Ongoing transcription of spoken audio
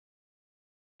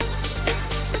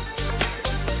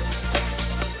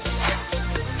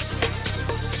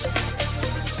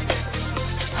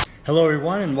Hello,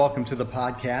 everyone, and welcome to the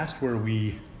podcast where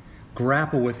we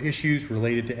grapple with issues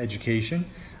related to education.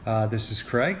 This is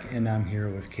Craig, and I'm here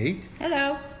with Kate.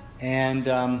 Hello.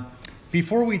 And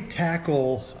before we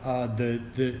tackle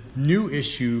the new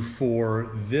issue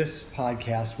for this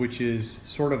podcast, which is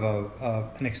sort of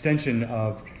an extension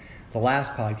of the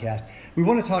last podcast, we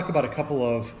want to talk about a couple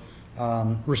of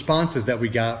responses that we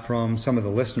got from some of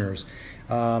the listeners.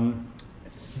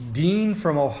 Dean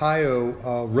from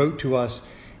Ohio wrote to us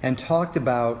and talked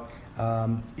about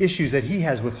issues that he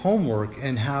has with homework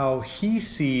and how he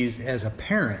sees as a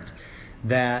parent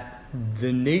that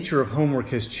the nature of homework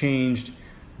has changed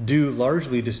due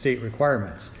largely to state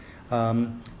requirements.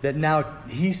 That now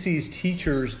he sees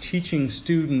teachers teaching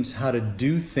students how to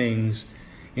do things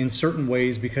in certain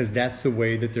ways because that's the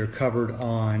way that they're covered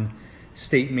on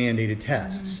state mandated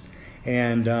tests.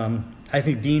 And I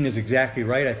think Dean is exactly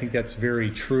right. I think that's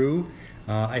very true.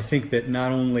 I think that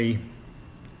not only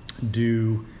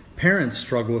do parents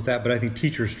struggle with that, but I think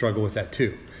teachers struggle with that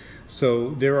too. So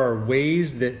there are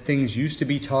ways that things used to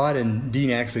be taught, and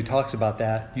Dean actually talks about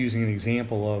that using an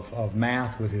example of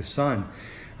math with his son,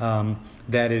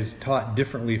 that is taught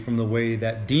differently from the way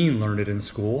that Dean learned it in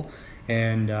school.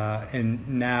 And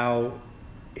now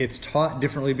it's taught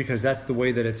differently because that's the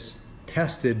way that it's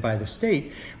tested by the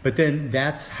state, but then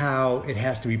that's how it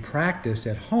has to be practiced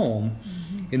at home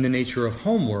in the nature of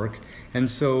homework. And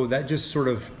so that just sort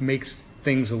of makes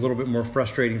things a little bit more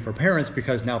frustrating for parents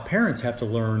because now parents have to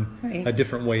learn a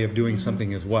different way of doing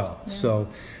something as well.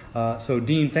 Yeah. So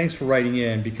Dean, thanks for writing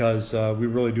in because we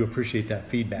really do appreciate that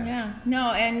feedback. Yeah,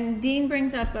 no, and Dean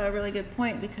brings up a really good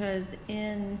point because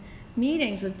in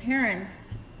meetings with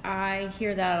parents, I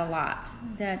hear that a lot,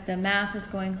 that the math is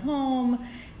going home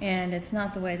and it's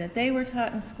not the way that they were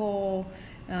taught in school,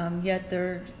 yet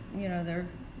their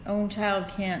own child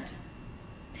can't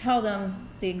tell them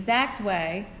the exact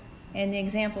way, and the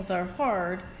examples are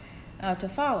hard to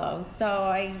follow.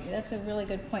 So that's a really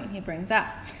good point he brings up.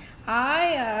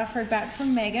 I heard back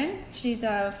from Megan. She's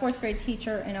a fourth grade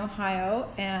teacher in Ohio,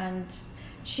 and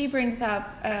she brings up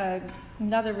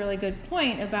another really good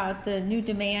point about the new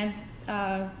demands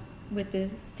with the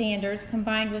standards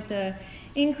combined with the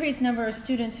increased number of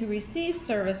students who receive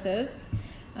services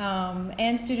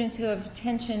and students who have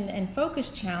attention and focus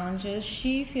challenges.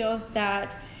 She feels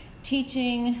that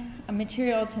teaching a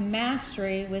material to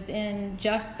mastery within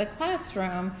just the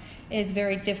classroom is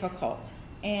very difficult.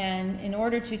 And in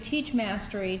order to teach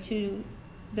mastery to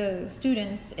the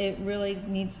students, it really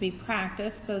needs to be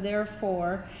practiced. So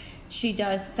therefore, she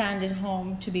does send it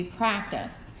home to be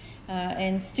practiced.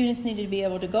 And students need to be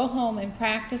able to go home and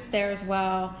practice there as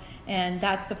well. And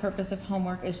that's the purpose of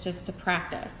homework, is just to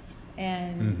practice.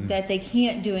 And that they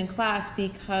can't do in class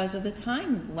because of the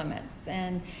time limits.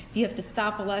 And you have to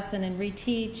stop a lesson and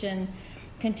reteach and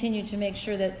continue to make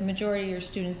sure that the majority of your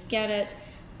students get it.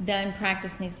 Then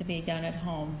practice needs to be done at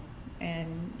home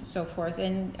and so forth.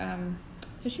 And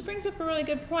so she brings up a really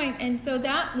good point. And so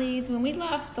that leads, when we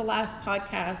left the last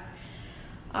podcast,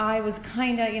 I was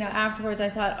kind of, afterwards I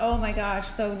thought, oh my gosh,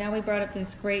 so now we brought up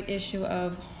this great issue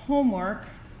of homework.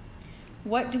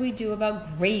 What do we do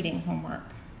about grading homework?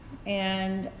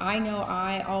 And I know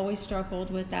I always struggled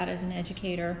with that as an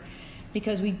educator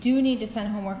because we do need to send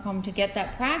homework home to get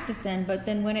that practice in, but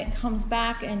then when it comes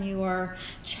back and you are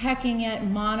checking it,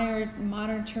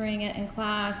 monitoring it in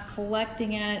class,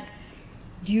 collecting it,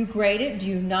 do you grade it? Do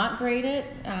you not grade it?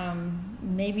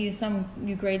 Maybe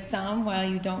you grade some while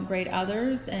you don't grade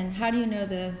others, and how do you know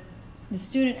the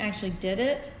student actually did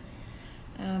it?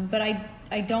 But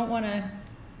I don't want to,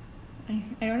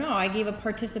 I don't know, I gave a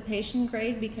participation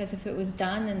grade because if it was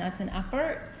done, then that's an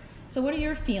effort. So what are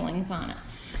your feelings on it?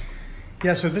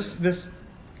 Yeah, so this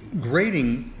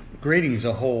grading is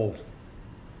a whole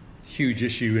huge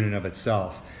issue in and of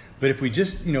itself. But if we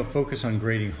just, focus on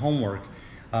grading homework,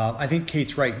 I think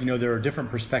Kate's right. There are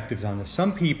different perspectives on this.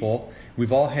 Some people,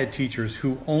 we've all had teachers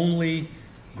who only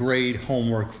grade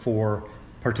homework for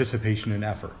participation and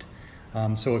effort.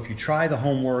 So if you try the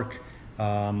homework,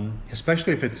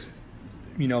 especially if it's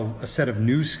a set of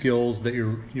new skills that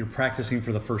you're practicing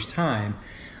for the first time,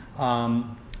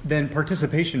 then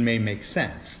participation may make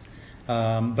sense.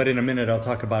 But in a minute, I'll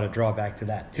talk about a drawback to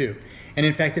that too. And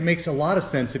in fact, it makes a lot of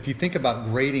sense if you think about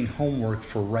grading homework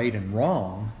for right and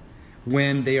wrong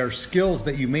when they are skills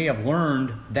that you may have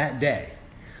learned that day.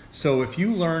 So if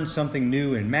you learn something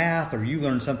new in math or you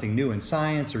learn something new in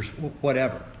science or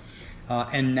whatever,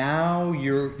 and now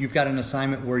you've got an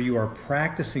assignment where you are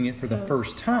practicing it for the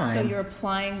first time. So you're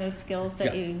applying those skills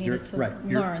that you needed to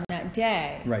learn that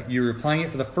day. Right. You're applying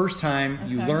it for the first time.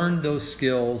 Okay. You learned those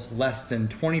skills less than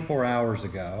 24 hours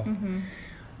ago.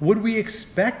 would we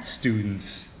expect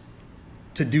students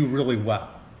to do really well?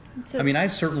 So- I mean, I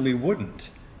certainly wouldn't.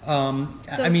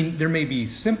 I mean, there may be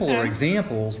simpler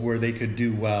examples where they could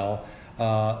do well,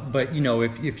 but you know,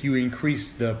 if you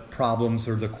increase the problems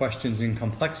or the questions in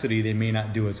complexity, they may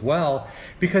not do as well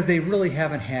because they really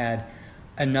haven't had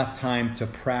enough time to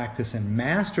practice and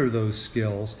master those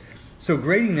skills. So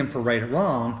grading them for right or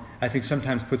wrong, I think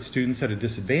sometimes puts students at a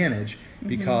disadvantage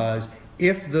because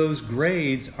if those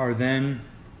grades are then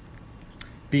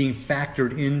being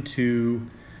factored into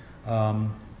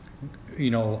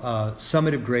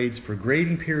summative grades for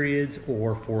grading periods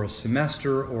or for a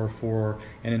semester or for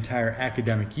an entire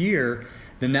academic year,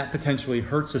 then that potentially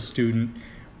hurts a student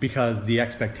because the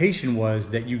expectation was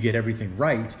that you get everything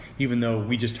right, even though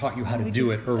we just taught you how to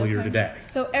do it earlier today.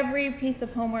 So every piece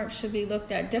of homework should be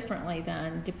looked at differently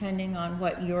then, depending on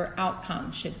what your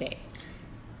outcome should be.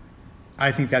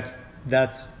 I think that's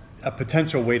a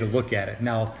potential way to look at it.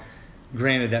 Now,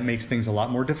 granted, that makes things a lot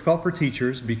more difficult for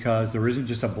teachers because there isn't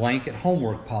just a blanket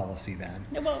homework policy then.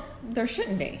 Well, there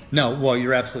shouldn't be. No, well,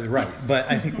 you're absolutely right. But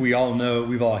I think we all know,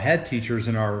 we've all had teachers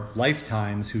in our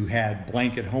lifetimes who had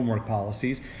blanket homework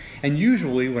policies. And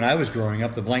usually when I was growing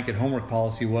up, the blanket homework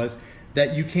policy was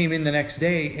that you came in the next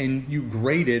day and you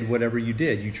graded whatever you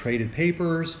did. You traded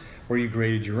papers or you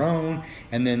graded your own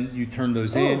and then you turned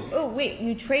those in. Oh, wait,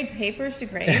 you trade papers to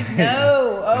grade?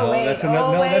 No. That's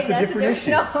a different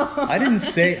issue. No. I didn't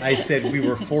say, I said we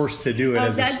were forced to do it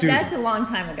as a student. That's a long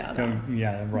time ago, though.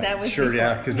 Yeah, right. That was sure, before.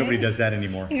 Yeah, because nobody does that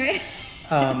anymore. Right.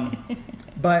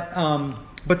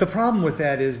 But the problem with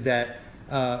that is that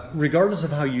regardless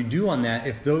of how you do on that,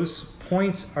 if those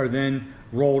points are then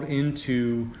rolled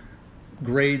into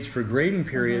grades for grading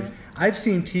periods, I've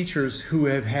seen teachers who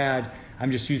have had,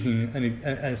 I'm just using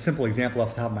a simple example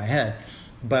off the top of my head,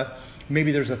 but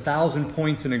maybe there's 1,000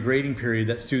 points in a grading period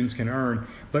that students can earn,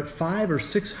 but 500 or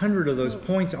 600 of those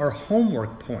points are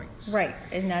homework points. Right,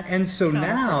 and so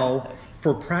now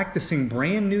for practicing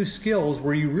brand new skills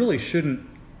where you really shouldn't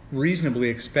reasonably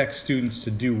expect students to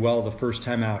do well the first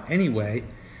time out anyway,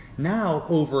 now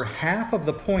over half of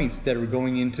the points that are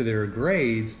going into their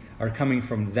grades are coming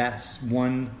from that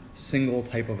one single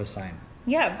type of assignment.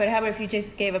 Yeah, but how about if you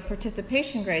just gave a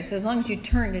participation grade? So as long as you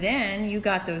turned it in, you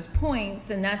got those points,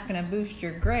 and that's going to boost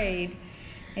your grade,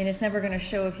 and it's never going to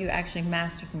show if you actually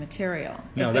mastered the material.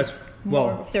 No,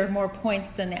 if there are more points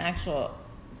than the actual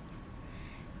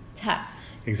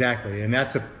tests. Exactly, and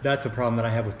that's a problem that I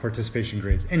have with participation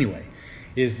grades anyway,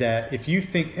 is that if you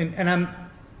think, and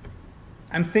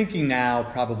I'm thinking now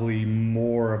probably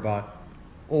more about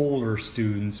older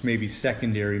students, maybe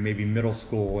secondary, maybe middle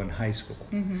school and high school,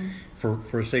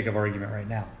 for sake of argument right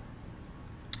now.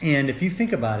 And if you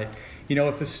think about it, you know,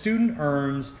 if a student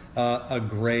earns a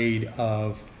grade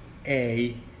of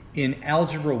A in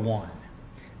Algebra 1,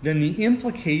 then the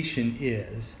implication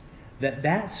is that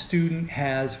that student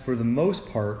has, for the most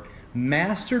part,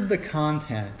 mastered the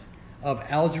content of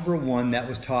Algebra 1 that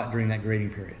was taught during that grading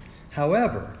period.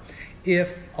 However,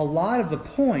 if a lot of the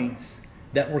points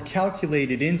that were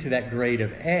calculated into that grade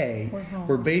of A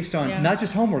were based on not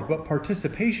just homework, but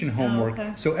participation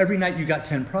homework. So every night you got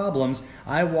 10 problems.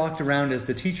 I walked around as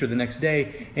the teacher the next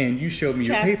day and you showed me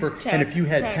your paper. And if you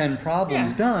had 10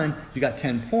 problems done, you got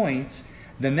 10 points,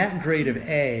 then that grade of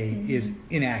A is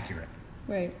inaccurate.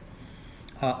 Right.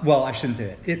 Well, I shouldn't say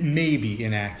that. It may be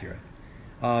inaccurate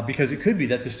because it could be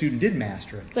that the student did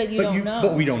master it. But you don't know.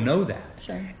 But we don't know that.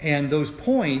 Sure. And those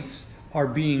points are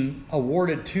being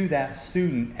awarded to that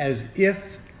student as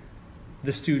if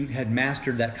the student had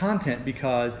mastered that content,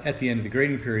 because at the end of the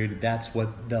grading period, that's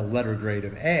what the letter grade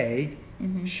of A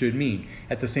should mean.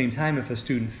 At the same time, if a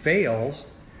student fails,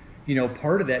 you know,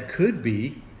 part of that could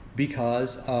be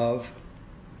because of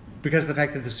the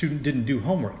fact that the student didn't do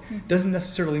homework. Doesn't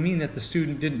necessarily mean that the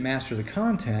student didn't master the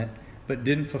content, but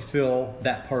didn't fulfill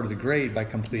that part of the grade by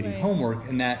completing homework,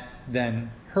 and that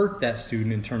then hurt that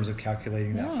student in terms of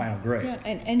calculating that final grade. Yeah,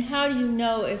 and how do you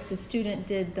know if the student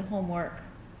did the homework?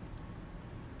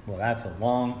 Well, that's a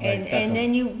long...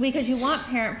 because you want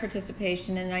parent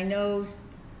participation, and I know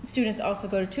students also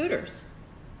go to tutors.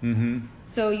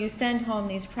 So you send home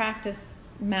these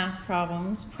practice math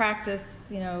problems, practice,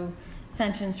 you know,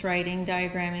 sentence writing,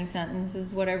 diagramming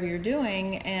sentences, whatever you're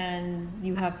doing, and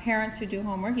you have parents who do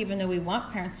homework, even though we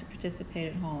want parents to participate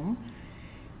at home,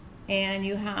 and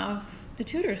you have the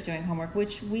tutors doing homework,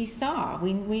 which we saw.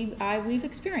 We've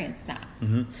experienced that.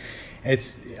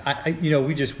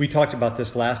 We talked about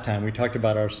this last time. We talked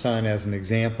about our son as an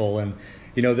example, and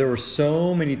you know, there were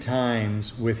so many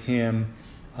times with him,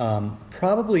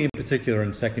 probably in particular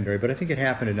in secondary, but I think it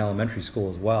happened in elementary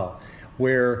school as well,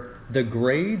 where the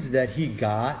grades that he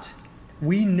got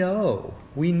we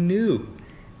knew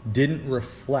didn't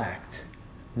reflect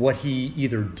what he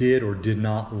either did or did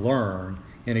not learn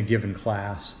in a given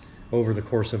class over the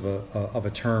course of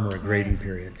a term or a grading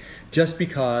period. Just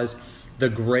because the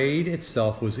grade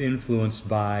itself was influenced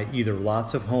by either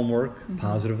lots of homework,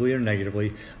 positively or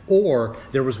negatively, or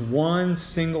there was one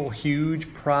single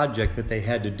huge project that they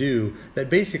had to do that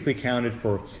basically counted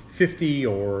for 50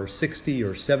 or 60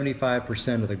 or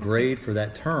 75% of the grade for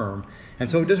that term. And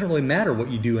so it doesn't really matter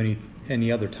what you do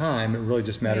any other time. It really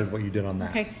just mattered what you did on that.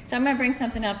 Okay, so I'm going to bring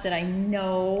something up that I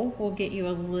know will get you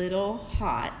a little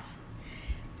hot,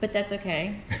 but that's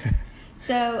okay.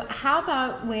 So how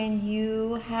about when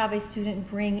you have a student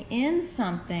bring in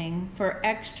something for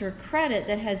extra credit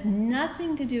that has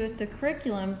nothing to do with the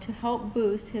curriculum to help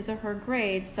boost his or her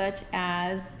grades, such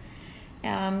as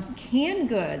canned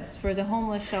goods for the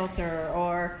homeless shelter,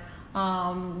 or,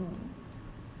 well,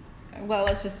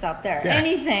 let's just stop there. Yeah.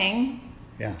 Anything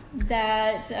Yeah.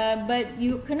 that, but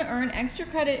you can earn extra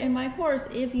credit in my course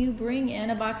if you bring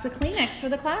in a box of Kleenex for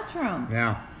the classroom.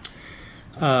 Yeah.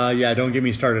 Yeah, don't get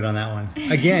me started on that one.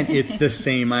 Again, it's the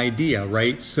same idea,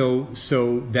 right? So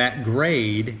that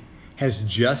grade has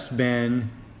just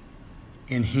been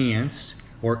enhanced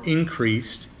or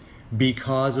increased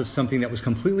because of something that was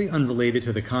completely unrelated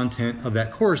to the content of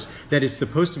that course that is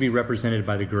supposed to be represented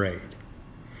by the grade.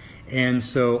 And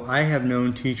so I have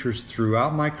known teachers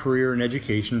throughout my career in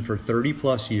education for 30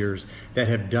 plus years that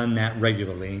have done that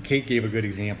regularly. And Kate gave a good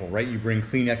example, right? You bring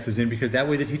Kleenexes in because that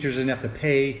way the teacher doesn't have to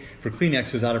pay for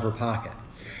Kleenexes out of her pocket.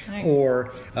 Right.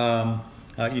 Or,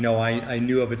 I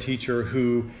knew of a teacher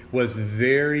who was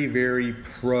very, very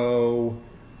pro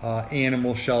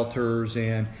animal shelters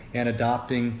and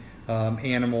adopting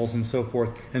animals and so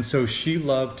forth. And so she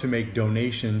loved to make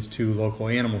donations to local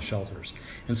animal shelters.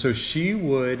 And so she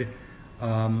would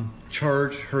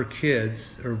charge her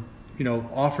kids, or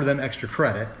offer them extra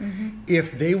credit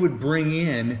if they would bring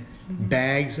in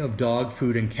bags of dog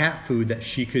food and cat food that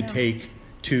she could take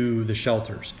to the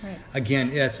shelters. Right.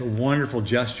 Again, it's a wonderful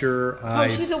gesture.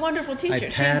 She's a wonderful teacher. I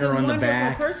pat She's her a on the wonderful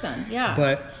back. person. Yeah.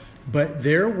 But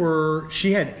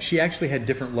she actually had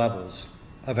different levels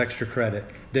of extra credit.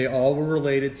 They all were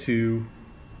related to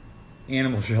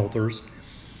animal shelters,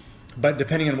 but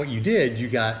depending on what you did, you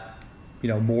got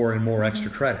more and more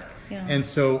extra credit. Yeah. And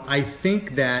so I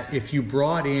think that if you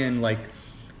brought in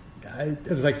it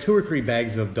was like 2 or 3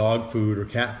 bags of dog food or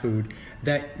cat food,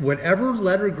 that whatever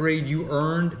letter grade you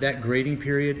earned that grading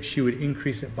period, she would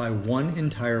increase it by 1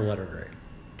 entire letter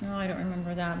grade. Oh, I don't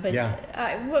remember that, but Yeah.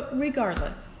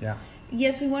 Regardless. Yeah.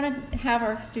 Yes, we want to have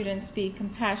our students be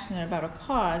compassionate about a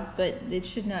cause, but it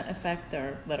should not affect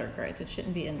their letter grades. It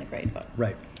shouldn't be in the grade book.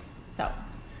 Right. So.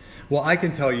 Well, I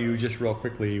can tell you just real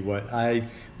quickly what I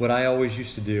always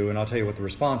used to do, and I'll tell you what the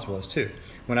response was too.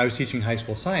 When I was teaching high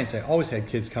school science, I always had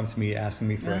kids come to me asking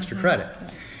me for extra credit.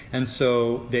 Right. And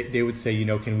so they would say,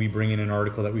 can we bring in an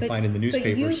article that we find in the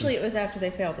newspapers? But usually it was after they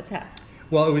failed a test.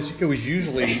 Well, it was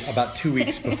usually about 2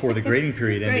 weeks before the grading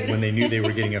period ended, Right. when they knew they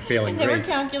were getting a failing And they grade. were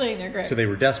calculating their grade. So they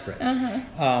were desperate,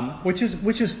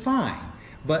 which is fine.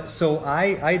 But so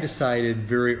I decided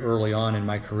very early on in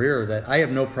my career that I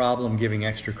have no problem giving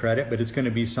extra credit, but it's going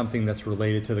to be something that's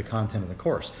related to the content of the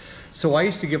course. So I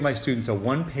used to give my students a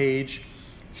 1-page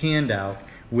handout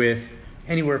with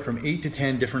anywhere from 8 to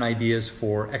 10 different ideas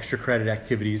for extra credit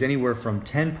activities, anywhere from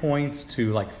 10 points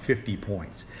to like 50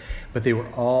 points. But they were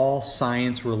all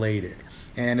science related.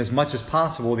 And as much as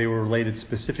possible, they were related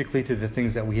specifically to the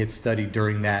things that we had studied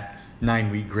during that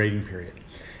 9-week grading period.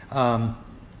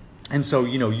 And so,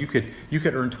 you could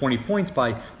earn 20 points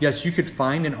by, yes, you could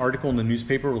find an article in the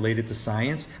newspaper related to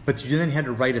science, but you then had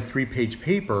to write a 3-page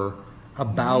paper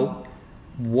about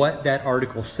what that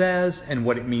article says and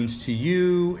what it means to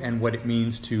you and what it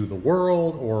means to the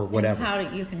world or whatever. And how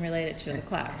you can relate it to the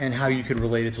class. And how you could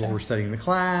relate it to what we're studying in the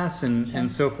class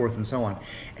and so forth and so on.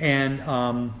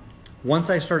 And once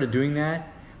I started doing that,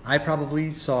 I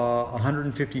probably saw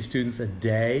 150 students a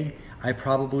day. I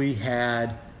probably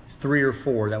had 3 or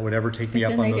 4 that would ever take me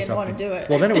up on those. Then they didn't want to do it.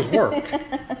 Well, then it was work.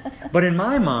 But in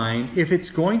my mind, if it's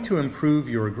going to improve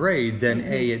your grade, then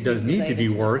A, it does need to be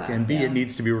work, and B, it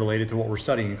needs to be related to what we're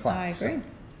studying in class. I agree.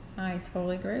 I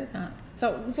totally agree with that.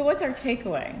 So what's our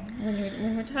takeaway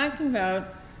when we're talking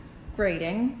about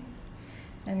grading,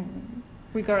 and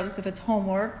regardless if it's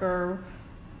homework or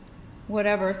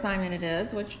whatever assignment it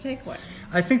is, what's your takeaway?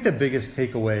 I think the biggest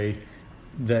takeaway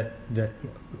that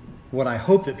what I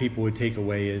hope that people would take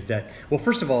away is that, well,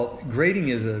 first of all, grading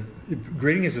is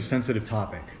a sensitive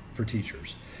topic for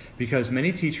teachers, because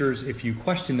many teachers, if you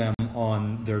question them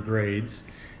on their grades,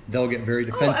 they'll get very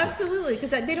defensive. Oh, absolutely, because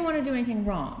they don't want to do anything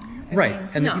wrong. Right, mean,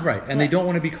 and no. they don't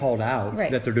want to be called out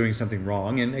Right. that they're doing something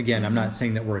wrong. And again, I'm not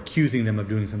saying that we're accusing them of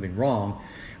doing something wrong,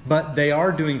 but they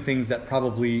are doing things that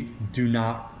probably do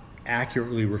not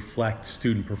accurately reflect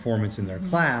student performance in their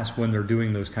class when they're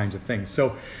doing those kinds of things.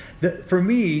 So for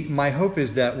me, my hope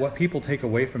is that what people take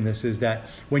away from this is that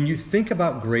when you think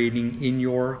about grading in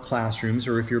your classrooms,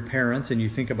 or if you're parents and you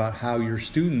think about how your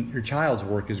child's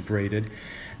work is graded,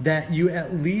 that you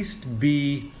at least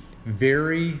be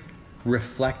very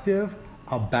reflective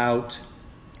about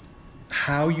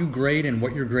how you grade and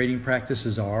what your grading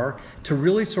practices are, to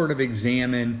really sort of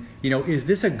examine, is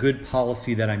this a good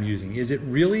policy that I'm using? Is it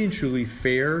really and truly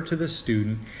fair to the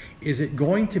student? Is it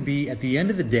going to be, at the end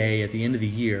of the day, at the end of the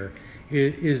year,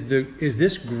 is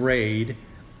this grade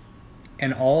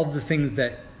and all of the things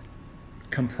that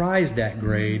comprise that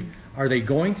grade, are they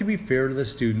going to be fair to the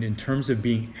student in terms of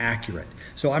being accurate?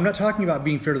 So I'm not talking about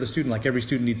being fair to the student like every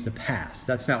student needs to pass.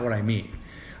 That's not what I mean.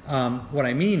 What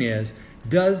I mean is,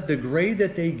 does the grade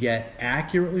that they get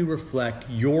accurately reflect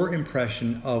your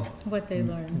impression of What they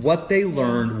learned.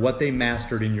 What they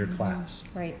mastered in your class?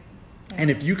 Right.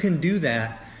 And if you can do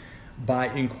that by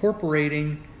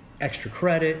incorporating extra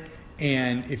credit,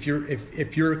 and if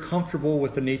you're comfortable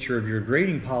with the nature of your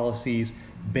grading policies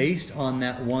based on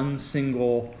that one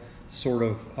single sort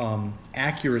of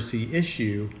accuracy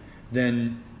issue,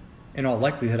 then in all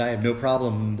likelihood, I have no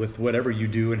problem with whatever you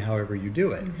do and however you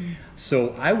do it.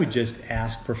 So I would just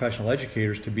ask professional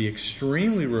educators to be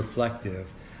extremely reflective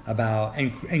about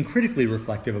and critically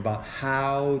reflective about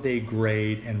how they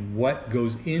grade and what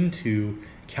goes into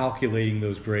calculating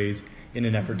those grades in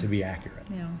an effort to be accurate.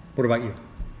 Yeah. What about you?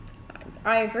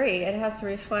 I agree. It has to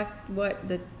reflect what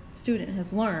the student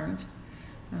has learned.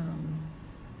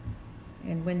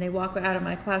 And when they walk out of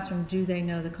my classroom, do they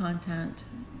know the content?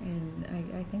 And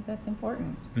I think that's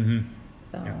important.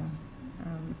 So, Yeah.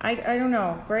 I don't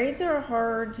know. Grades are a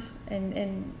hard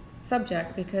and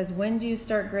subject, because when do you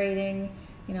start grading?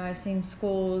 I've seen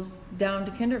schools down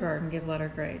to kindergarten give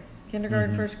letter grades,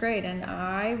 kindergarten, first grade, and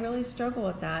I really struggle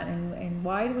with that. And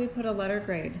why do we put a letter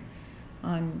grade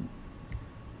on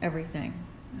everything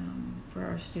for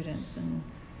our students? And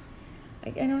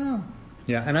I don't know.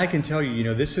 Yeah, and I can tell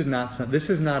you, this is not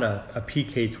a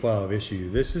PK-12 issue.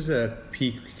 This is a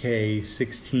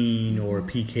PK-16 or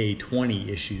PK-20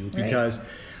 issue, because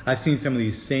I've seen some of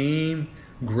these same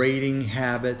grading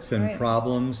habits and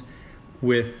problems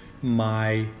with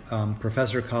my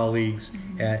professor colleagues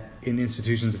in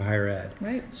institutions of higher ed.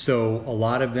 Right. So a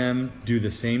lot of them do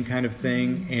the same kind of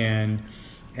thing, and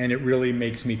it really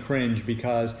makes me cringe,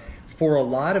 because for a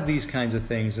lot of these kinds of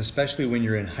things, especially when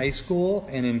you're in high school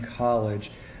and in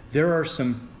college, there are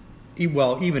some,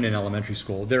 well, even in elementary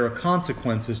school, there are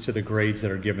consequences to the grades that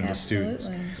are given to students.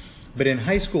 But in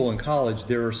high school and college,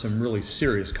 there are some really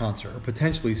serious or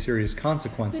potentially serious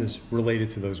consequences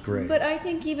related to those grades. But I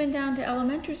think even down to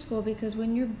elementary school, because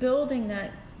when you're building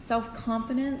that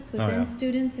self-confidence within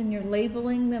students and you're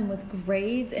labeling them with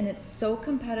grades, and it's so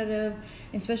competitive,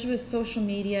 especially with social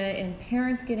media and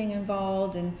parents getting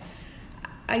involved, and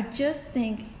I just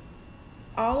think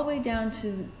all the way down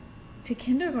to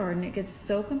kindergarten, it gets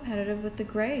so competitive with the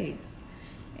grades.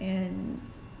 And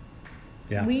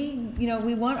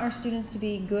we want our students to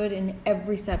be good in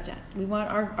every subject. We want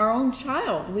our own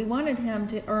child, we wanted him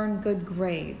to earn good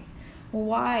grades. Well,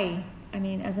 why? I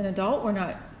mean, as an adult, we're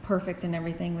not perfect in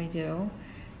everything we do.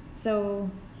 So,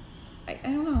 I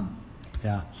don't know.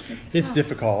 Yeah, It's tough.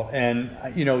 Difficult. And,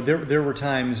 there were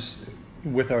times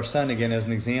with our son, again, as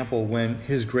an example, when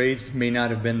his grades may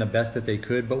not have been the best that they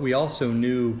could, but we also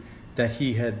knew that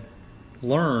he had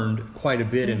learned quite a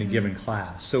bit in a given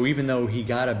class. So even though he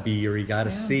got a B or he got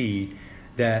a C,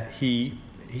 that he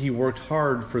worked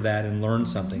hard for that and learned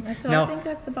something. So now, I think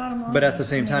that's the bottom line. But at the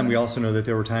same time, we also know that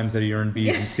there were times that he earned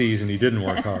B's and C's and he didn't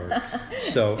work hard.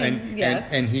 So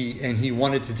and he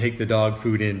wanted to take the dog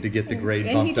food in to get the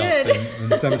grade bumped up,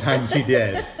 and sometimes he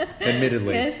did.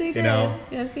 Admittedly, yes, he did.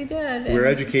 Yes, he did. We're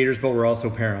educators, but we're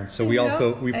also parents. So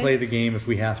we play the game if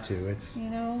we have to.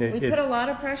 We put a lot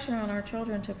of pressure on our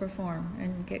children to perform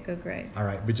and get good grades. All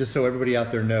right, but just so everybody out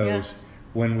there knows,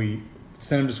 when we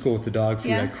sent him to school with the dog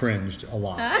food, I cringed a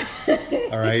lot.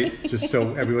 All right, just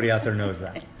so everybody out there knows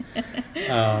that.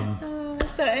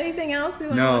 So anything else we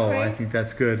want to No, I think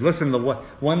that's good. Listen, the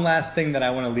one last thing that I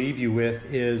want to leave you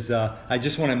with is I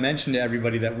just want to mention to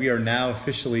everybody that we are now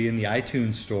officially in the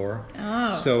iTunes store.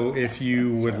 So if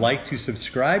you would like to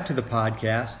subscribe to the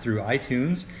podcast through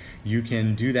iTunes, you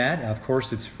can do that. Of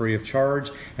course, it's free of charge,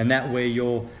 and that way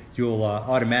you'll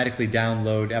automatically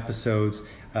download episodes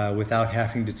without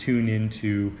having to tune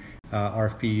into our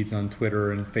feeds on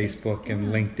Twitter and Facebook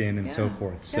and LinkedIn and so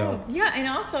forth. So yeah, and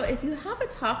also if you have a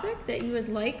topic that you would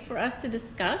like for us to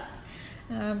discuss,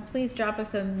 please drop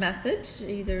us a message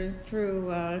either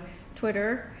through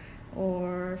Twitter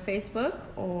or Facebook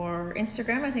or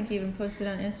Instagram. I think you even posted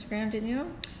on Instagram, didn't you?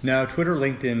 No, Twitter,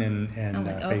 LinkedIn, and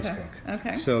Okay. Facebook.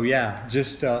 Okay. So yeah,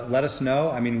 just let us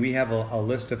know. I mean, we have a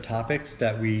list of topics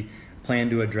that we plan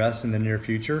to address in the near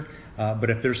future. But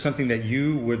if there's something that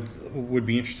you would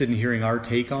be interested in hearing our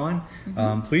take on,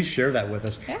 please share that with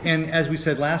us. Yeah. And as we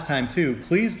said last time too,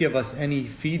 please give us any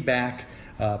feedback,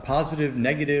 positive,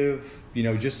 negative,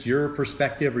 just your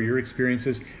perspective or your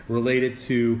experiences related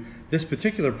to this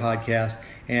particular podcast.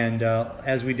 And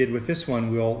as we did with this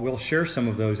one, we'll share some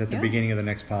of those at the beginning of the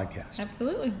next podcast.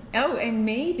 Absolutely. Oh, and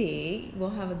maybe we'll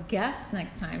have a guest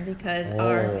next time because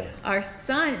our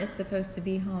son is supposed to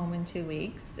be home in 2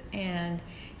 weeks, and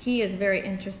he is very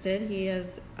interested. He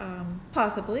is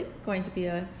possibly going to be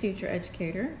a future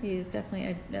educator. He is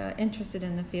definitely interested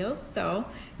in the field, so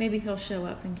maybe he'll show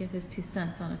up and give his 2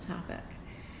 cents on a topic.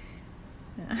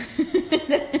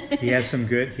 He has some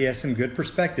good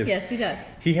perspectives. Yes, he does.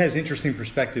 He has interesting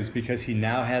perspectives because he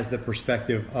now has the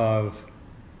perspective of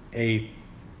a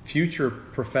future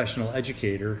professional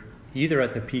educator, either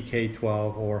at the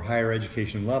PK-12 or higher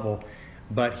education level,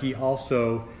 but he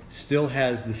also still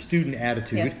has the student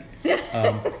attitude,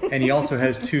 and he also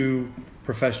has 2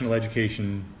 professional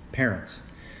education parents.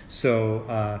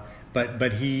 So,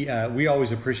 but we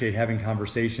always appreciate having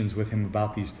conversations with him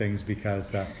about these things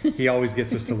because he always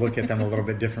gets us to look at them a little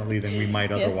bit differently than we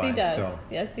might otherwise.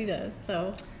 Yes, he does.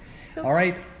 So all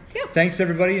right. Yeah. Thanks,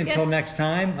 everybody. Until Yes. next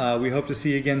time, we hope to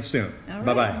see you again soon. All right.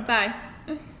 Bye-bye. Bye.